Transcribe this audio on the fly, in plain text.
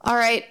All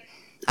right,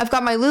 I've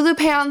got my Lulu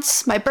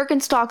pants, my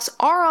Birkenstocks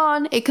are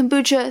on, a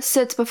kombucha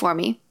sits before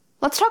me.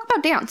 Let's talk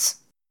about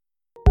dance.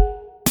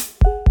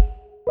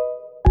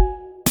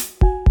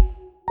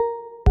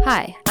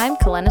 Hi, I'm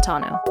Kalena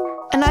Tano.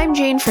 And I'm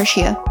Jane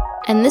Frischia.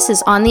 And this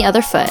is On the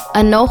Other Foot,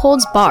 a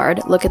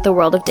no-holds-barred look at the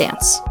world of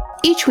dance.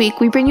 Each week,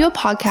 we bring you a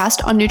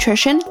podcast on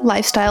nutrition,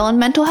 lifestyle, and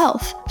mental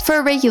health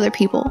for regular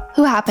people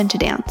who happen to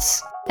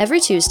dance.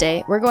 Every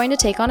Tuesday, we're going to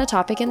take on a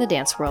topic in the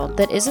dance world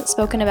that isn't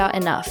spoken about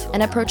enough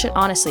and approach it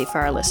honestly for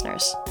our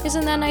listeners.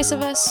 Isn't that nice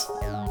of us?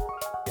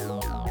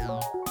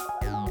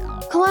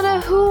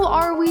 Kalena, who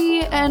are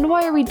we and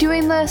why are we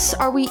doing this?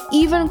 Are we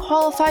even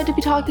qualified to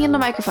be talking into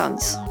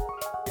microphones?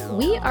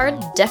 We are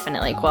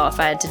definitely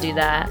qualified to do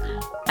that.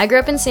 I grew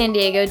up in San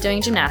Diego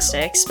doing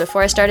gymnastics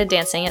before I started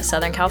dancing at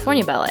Southern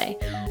California Ballet.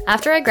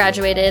 After I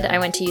graduated, I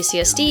went to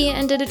UCSD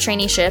and did a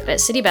traineeship at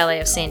City Ballet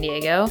of San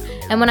Diego,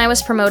 and when I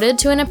was promoted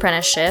to an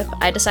apprenticeship,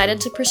 I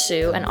decided to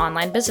pursue an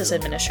online business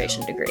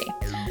administration degree.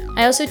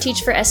 I also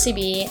teach for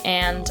SCB,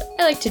 and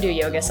I like to do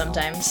yoga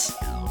sometimes.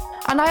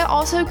 And I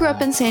also grew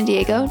up in San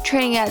Diego,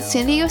 training at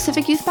San Diego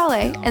Civic Youth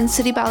Ballet and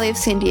City Ballet of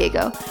San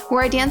Diego,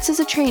 where I danced as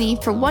a trainee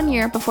for 1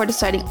 year before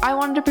deciding I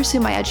wanted to pursue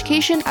my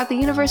education at the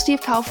University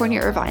of California,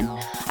 Irvine.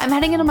 I'm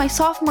heading into my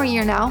sophomore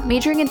year now,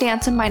 majoring in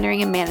dance and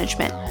minoring in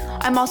management.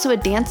 I'm also a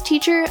dance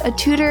teacher, a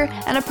tutor,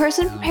 and a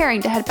person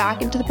preparing to head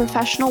back into the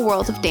professional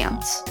world of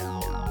dance.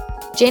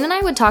 Jane and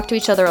I would talk to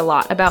each other a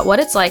lot about what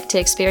it's like to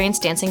experience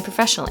dancing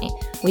professionally,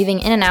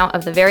 weaving in and out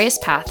of the various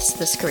paths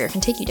this career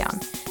can take you down.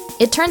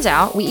 It turns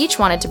out we each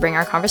wanted to bring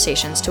our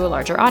conversations to a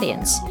larger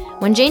audience.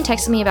 When Jane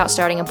texted me about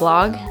starting a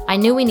blog, I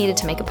knew we needed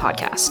to make a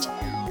podcast.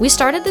 We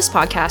started this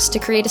podcast to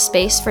create a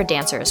space for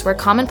dancers where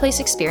commonplace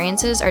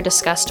experiences are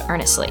discussed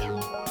earnestly.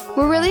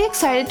 We're really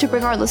excited to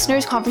bring our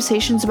listeners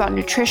conversations about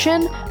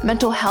nutrition,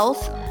 mental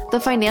health, the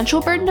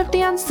financial burden of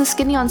dance, the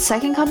skinny on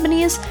second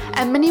companies,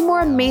 and many more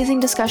amazing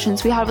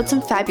discussions we had with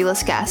some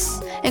fabulous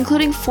guests,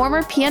 including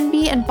former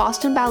PNB and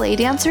Boston Ballet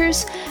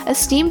dancers,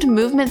 esteemed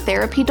movement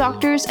therapy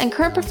doctors, and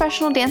current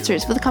professional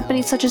dancers with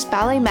companies such as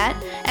Ballet Met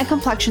and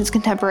Complexions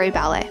Contemporary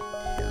Ballet.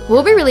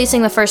 We'll be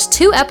releasing the first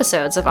 2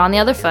 episodes of On the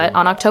Other Foot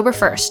on October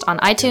 1st on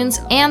iTunes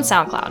and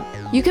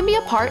SoundCloud. You can be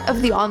a part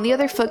of the On the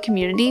Other Foot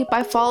community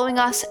by following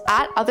us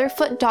at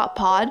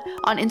otherfoot.pod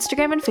on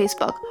Instagram and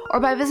Facebook, or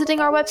by visiting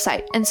our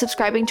website and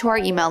subscribing to our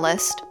email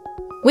list.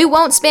 We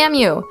won't spam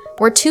you!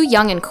 We're too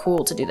young and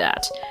cool to do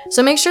that.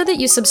 So make sure that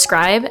you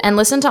subscribe and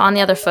listen to On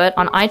the Other Foot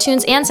on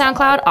iTunes and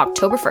SoundCloud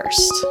October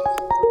 1st.